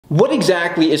What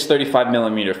exactly is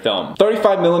 35mm film?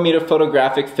 35mm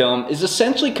photographic film is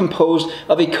essentially composed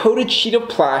of a coated sheet of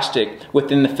plastic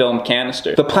within the film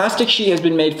canister. The plastic sheet has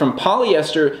been made from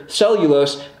polyester,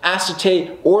 cellulose,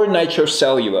 acetate, or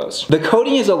nitrocellulose. The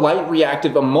coating is a light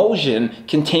reactive emulsion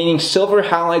containing silver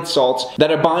halide salts that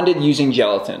are bonded using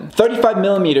gelatin.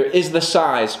 35mm is the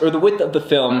size or the width of the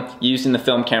film used in the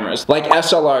film cameras, like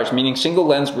SLRs, meaning single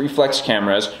lens reflex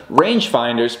cameras,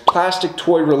 rangefinders, plastic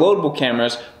toy reloadable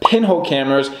cameras, pinhole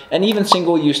cameras, and even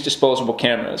single-use disposable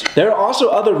cameras. There are also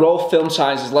other roll film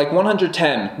sizes like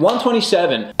 110,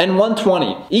 127, and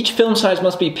 120. Each film size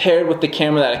must be paired with the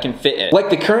camera that it can fit in, like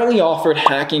the currently offered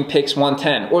Hacking Pix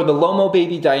 110 or the Lomo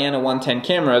Baby Diana 110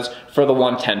 cameras for the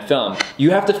 110 film.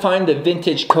 You have to find the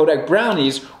vintage Kodak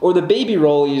Brownies or the Baby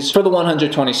Rollies for the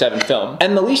 127 film.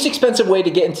 And the least expensive way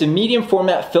to get into medium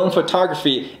format film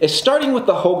photography is starting with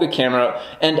the Hoga camera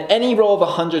and any roll of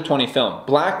 120 film,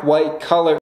 black, white, color,